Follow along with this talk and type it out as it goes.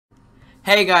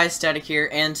Hey guys, Static here,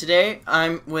 and today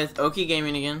I'm with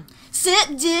OkieGaming again.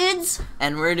 Sit, dudes!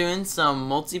 And we're doing some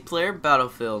multiplayer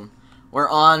Battlefield. We're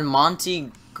on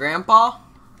Monty Grandpa?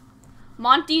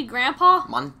 Monty Grandpa?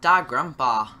 Monty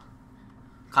Grandpa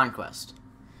Conquest.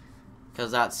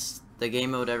 Because that's the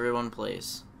game mode everyone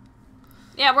plays.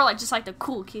 Yeah, we're just like the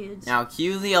cool kids. Now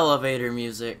cue the elevator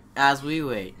music as we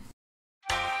wait.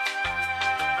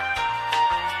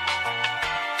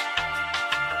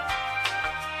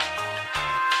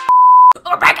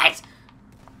 Alright guys!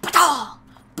 Oh,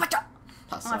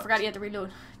 I forgot you had to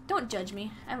reload. Don't judge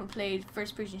me. I haven't played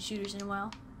first-person shooters in a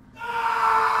while. We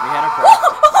had a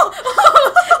problem.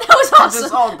 That was awesome.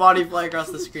 Just all body fly across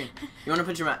the screen. You want to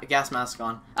put your gas mask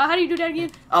on? How do you do that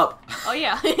again? Up. Oh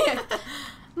yeah.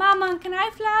 Mama, can I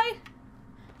fly?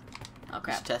 Oh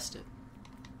crap. Just test it.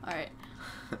 Alright.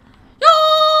 Yo!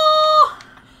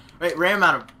 Wait, ram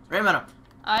at him. Ram at him.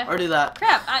 Or do that.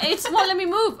 Crap, it won't let me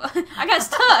move. I got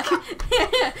stuck.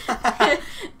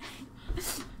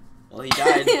 Well, he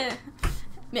died.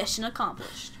 Mission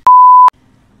accomplished.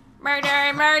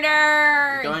 Murder,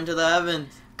 murder! Going to the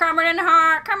heavens. Coming in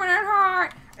heart, coming in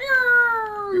heart.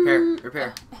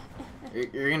 Repair.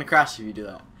 You're gonna crash if you do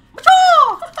that.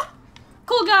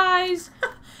 Cool guys.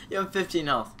 You have 15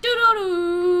 health. Do do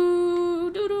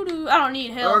do do do do. I don't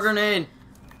need health. Throw a grenade.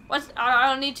 What's? I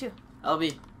don't need to.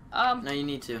 LB. No, you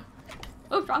need to.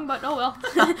 Oops, wrong button. Oh well.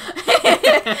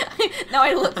 Now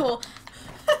I look cool.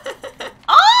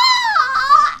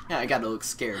 Ah! Yeah, I gotta look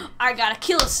scary. I got a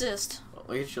kill assist.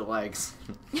 Look at your legs.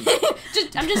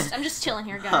 I'm just chilling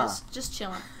here, guys. Just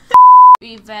chilling.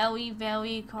 Be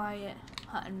very quiet.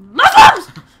 Hunting Muslims.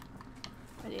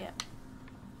 Where they at?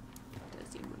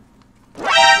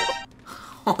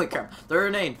 Holy crap! Throw a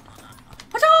grenade.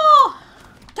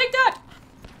 Take that.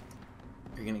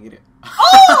 You're gonna get it.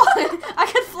 Oh! I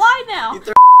can fly now.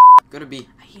 Go to B.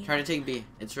 Try to take B.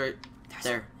 It's right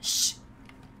there. Shh.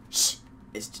 Shh.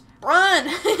 It's Run.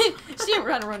 She didn't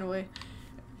run away.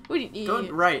 We didn't go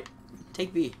right.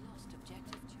 Take B.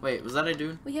 Wait, was that a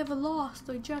dude? We have a lost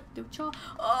objective.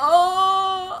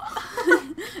 Oh!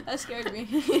 That scared me.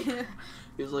 He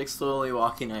was like slowly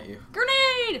walking at you.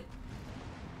 Grenade!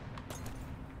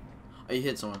 Oh, you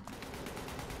hit someone.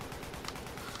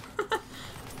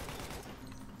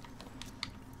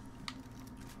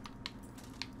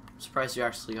 Surprised you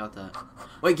actually got that.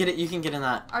 Wait, get it. You can get in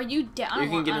that. Are you down? You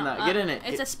can get in that. Get in it.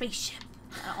 It's a spaceship.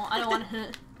 I don't want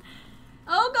to.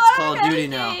 Oh It's god! Call of Duty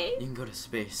now. You can go to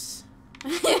space.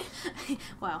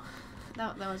 Wow,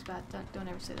 that was bad. Don't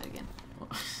ever say that again.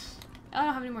 I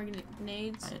don't have any more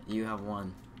grenades. You have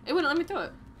one. It wouldn't let me throw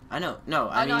it. I know. No,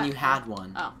 I mean you had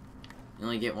one. Oh. You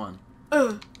only get one.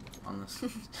 On this.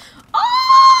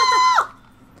 Oh!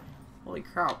 Holy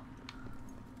crap!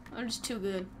 I'm just too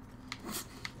good.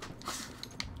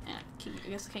 I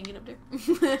guess I can't get up there.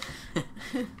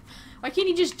 Why can't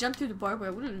he just jump through the barbed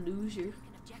wire? What a loser.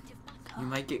 You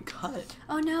might get cut.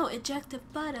 Oh no, ejective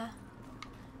butter.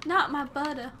 Not my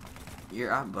butter.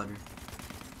 You're at butter.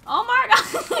 Oh my god!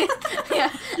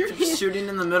 Yeah. You're just shooting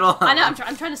in the middle. I know, I'm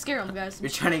trying to scare him, guys. You're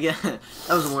trying to get... That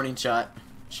was a warning shot.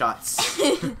 Shots.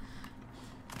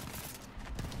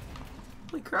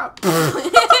 Holy crap.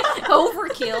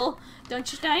 Overkill.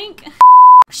 Don't you think?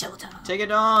 Showtime. Take a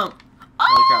dump. Oh!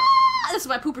 Holy crap. This is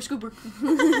my pooper scooper.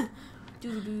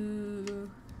 Doo-doo.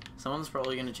 Someone's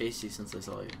probably gonna chase you since they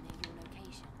saw you.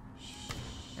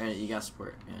 Alright, you got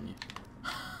support. Yeah, and you.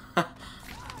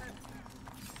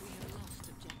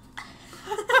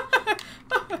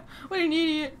 What an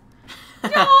idiot.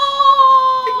 No!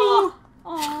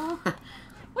 Aww.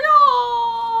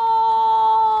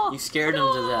 You scared him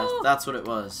to death. That's what it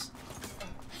was.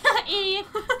 Idiot.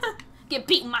 Get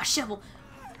beat with my shovel.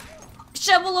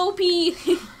 Shovel OP.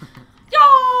 Yo!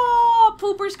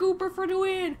 Pooper scooper for the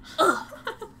win. Ugh.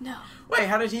 No. Wait,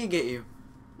 how did he get you?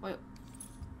 Wait.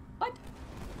 What?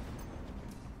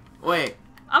 Wait.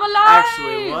 I'm alive.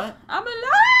 Actually, what? I'm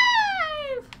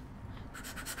alive.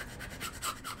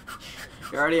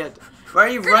 You're already at... Why are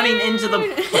you running into the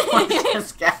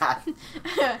poisonous gas?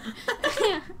 I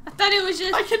thought it was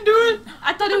just... I can do it.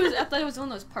 I thought it was one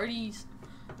of those parties.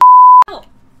 Oh.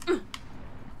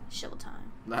 Shovel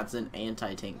time. That's an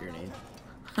anti-tank grenade.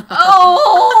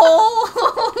 Oh!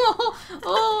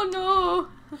 Oh no!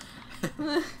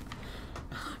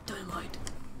 Dynamite.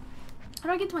 How do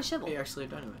I get to my shovel? Hey, actually,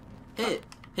 dynamite. Hit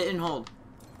and hold.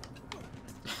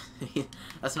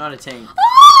 That's not a tank.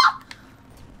 Ah!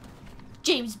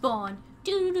 James Bond.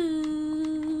 Do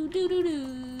do do do do do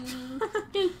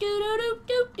do do do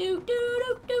do do do do do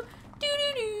do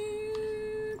do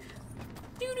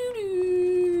do do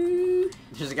do.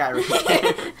 There's a guy right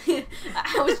there.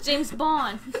 I was James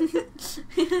Bond.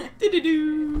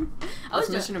 Do-do-do. I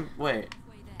was Wait.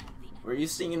 Were you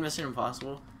singing Mission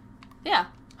Impossible? Yeah.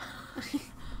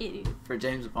 Idiot. For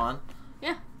James Bond?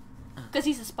 Yeah. Because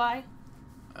he's a spy.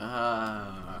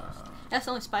 That's That's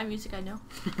the only spy music I know.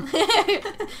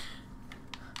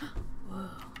 Whoa.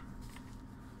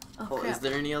 Oh, crap. Is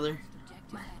there any other?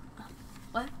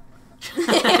 What?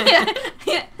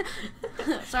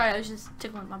 Sorry, I was just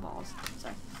tickling my balls.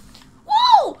 Sorry.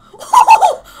 Whoa!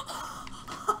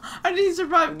 How did he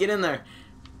survive? Get in there.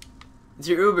 It's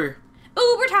your Uber.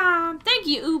 Uber time! Thank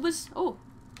you, Ubers. Oh.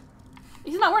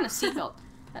 He's not wearing a seatbelt.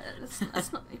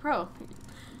 That's not... Bro.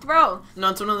 Bro. No,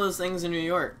 it's one of those things in New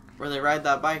York where they ride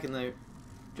that bike and they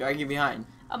drag you behind.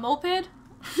 A moped?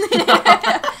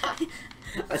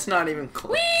 That's not even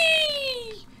close.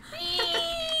 Whee!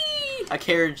 Whee! A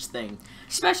carriage thing.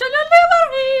 Special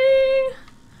delivery!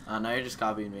 Now you're just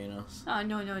copying Venus. Oh,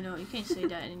 no. You can't say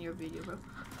that in your video, bro.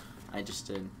 I just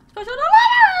did. Special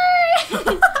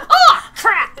delivery! Oh,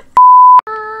 crap!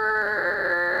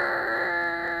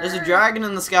 There's a dragon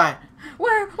in the sky.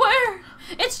 Where?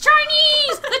 It's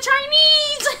Chinese! The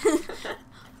Chinese!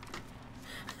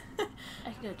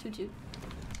 I can do a tutu.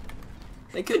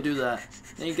 They could do that.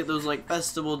 Then you get those like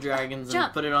festival dragons and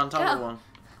Jump. put it on top Go. of one.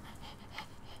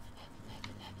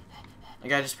 The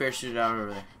guy just parachuted out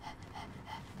over there.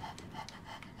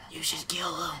 You should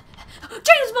kill him.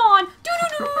 James Bond!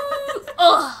 Doo-doo-doo!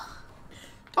 Ugh!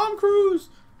 Tom Cruise!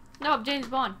 No, James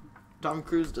Bond. Tom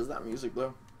Cruise does that music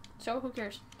though. So who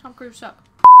cares? Tom Cruise suck.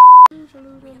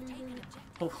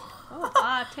 Oh. Oh,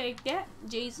 I take that,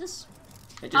 Jesus.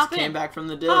 It just Hop came in. back from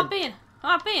the dead. Hop in.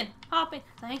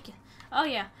 Thank you. Oh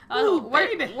yeah. Ooh, where,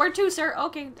 baby. where to, sir?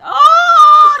 Okay.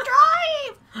 Oh,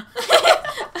 drive!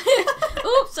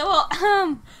 Oops. So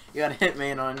You got a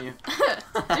hitman on you.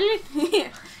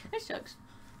 That sucks.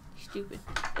 Stupid.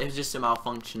 It was just a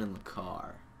malfunction in the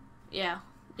car. Yeah.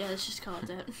 Yeah. Let's just call it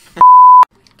that.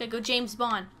 Gotta go, James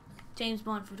Bond. James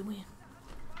Bond for the win.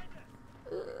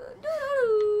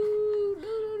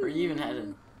 Where are you even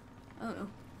headed? I don't know.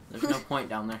 There's no point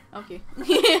down there. Okay.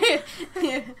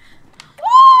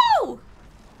 Woo!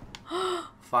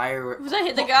 Fire. Was I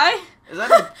hit the guy? Is that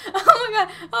a... Oh my god.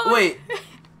 Oh my Wait.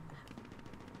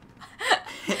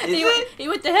 He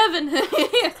went to heaven.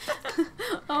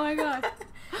 Oh my god.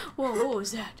 Whoa, what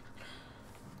was that?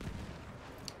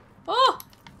 Oh!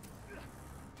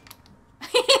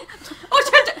 Oh, it's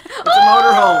a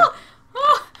motorhome.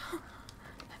 Oh!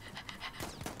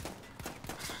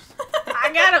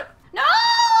 I got him. No!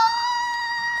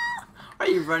 Are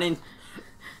you running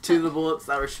to the bullets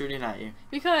that were shooting at you?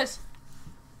 Because.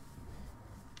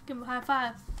 Give him a high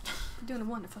five. You're doing a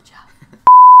wonderful job.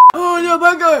 Oh no,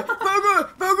 bad guy!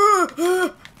 Bad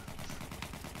guy!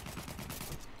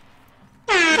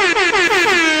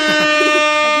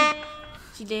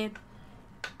 She did.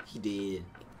 He did.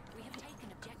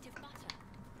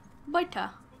 Butter.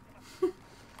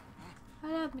 I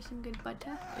love me some good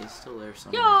butter. He's still there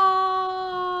somewhere. Yeah.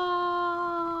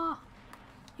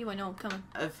 You I know I'm coming.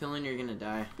 I have a feeling you're gonna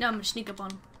die. Now I'm gonna sneak up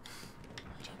on him.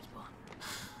 James Bond.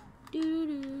 Do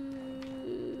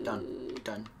Dun.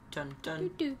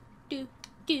 do do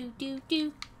do do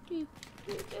do do.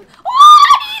 Oh,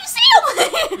 I didn't see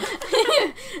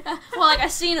him! Well, like I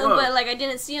seen him, Whoa. but like I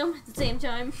didn't see him at the same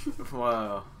time.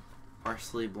 Whoa.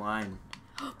 Partially blind.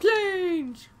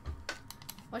 Planes!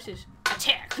 What's this?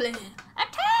 Attack plane!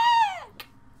 Attack!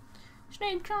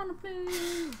 Snakes on a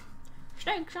plane!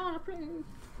 Snakes on a plane!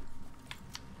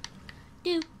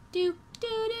 Do.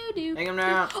 Take him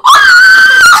down.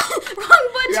 Ah! Wrong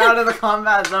button! You're out of the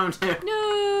combat zone too.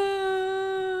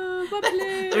 No! My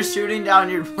plane! They're shooting down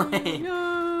your plane.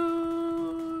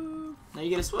 No! Now you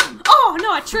get a swim. Oh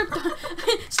no! I tripped.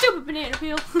 Stupid banana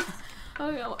peel.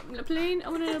 Oh, I'm in a plane.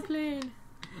 I'm in a plane.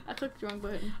 I clicked the wrong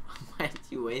button. Why did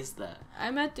you waste that?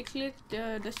 I meant to click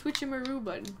the switcheroo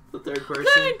button. The third person.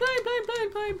 Plane.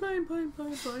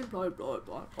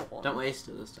 Don't waste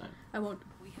it this time. I won't.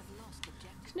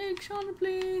 Snakes on a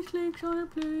plane, snakes on a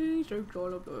plane, snakes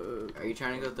on a plane. Are you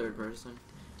trying to go third person?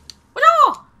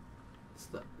 No! It's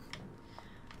the...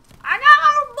 I got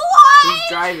a boy! Who's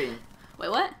driving? Wait,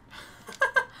 what?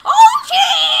 Oh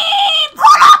shit!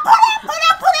 Pull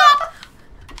up!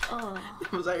 Oh.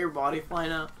 Was that your body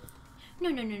flying out? No.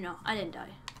 I didn't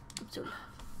die. I'm so alive.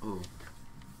 Ooh.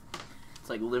 It's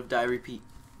like live, die, repeat.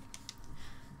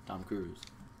 Tom Cruise.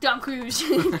 Tom Cruise.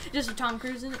 Just a Tom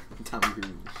Cruise in it. Tom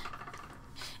Cruise.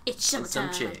 It's shovel And some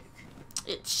time. chick.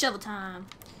 It's shovel time.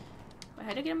 Wait,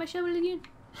 how did I get my shovel again?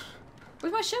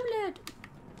 Where's my shovel at?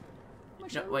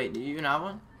 No, wait, do you even have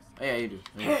one? Oh yeah, you do.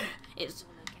 Yeah. It's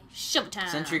Showtime.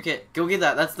 Sentry kit. Go get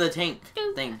that. That's the tank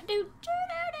Do, thing. do, do, do,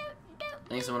 do, I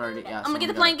think someone already. Yeah. I'm gonna get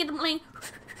the plane. Get the plane.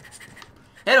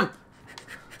 Hit him.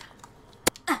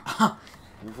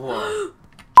 Whoa.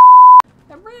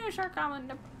 The British are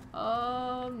coming.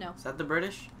 Oh no. Is that the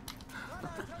British?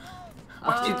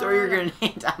 Why'd you throw your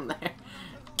grenade down there?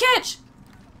 Catch!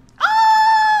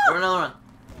 Oh! Throw another one.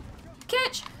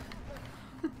 Catch!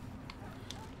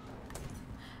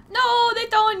 No, they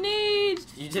throwing nades.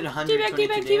 You did Teabag, 122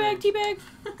 teabag, damage. teabag,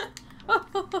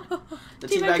 teabag. The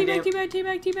Teabag, teabag, teabag, teabag,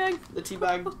 teabag, teabag. The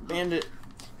teabag bandit.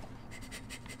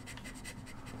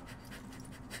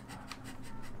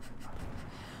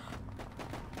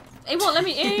 It won't let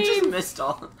me You just aim. missed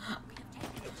all.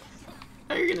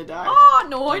 How are you gonna die? Oh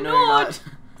no, I I'm know you're not.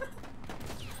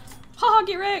 Haha,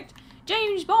 get wrecked.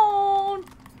 James Bond.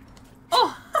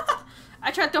 Oh,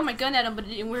 I tried to throw my gun at him, but it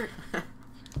didn't work.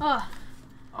 Oh,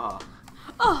 Oh,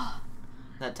 oh.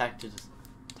 that tactive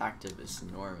is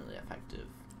normally effective.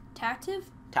 Tactive?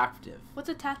 Tactive. What's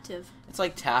a tactive? It's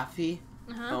like taffy,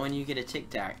 Uh-huh. but when you get a tic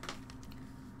tac,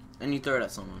 and you throw it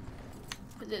at someone,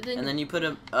 Then, and then you put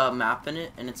a map in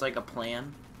it, and it's like a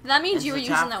plan. that means it's you were a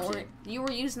using that tactic. word. You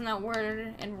were using that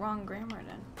word in wrong grammar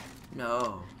then.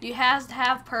 No. You has to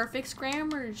have perfect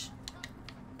grammars.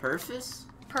 Purpose?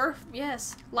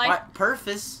 Yes. Life What?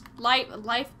 Purpose?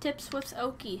 life tips with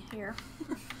Okie here.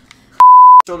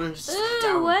 Children just Ooh,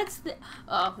 down. what's the?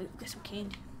 Oh, we got some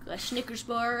candy. We got a Snickers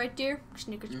bar right there.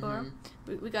 Snickers bar.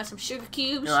 We got some sugar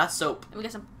cubes. No, that's soap. And we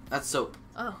got some. That's soap.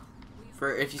 Oh.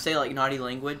 For if you say like naughty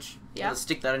language, you Yeah. have to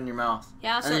stick that in your mouth.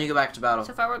 Yeah. And So, then you go back to battle.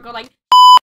 so if I were to go like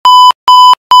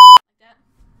that.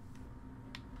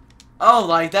 Oh,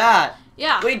 like that.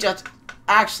 Yeah. We just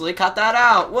actually cut that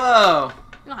out. Whoa.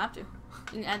 You don't have to.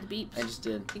 You can add the beeps. I just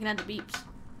did. You can add the beeps.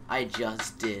 I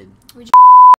just did.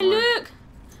 Hey, look.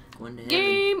 Going to heaven.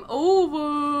 Game over.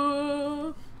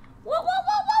 Whoa, whoa, whoa,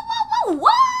 whoa, whoa, whoa,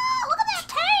 whoa! Look at that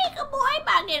tank, boy! I'm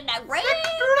about to get in that race.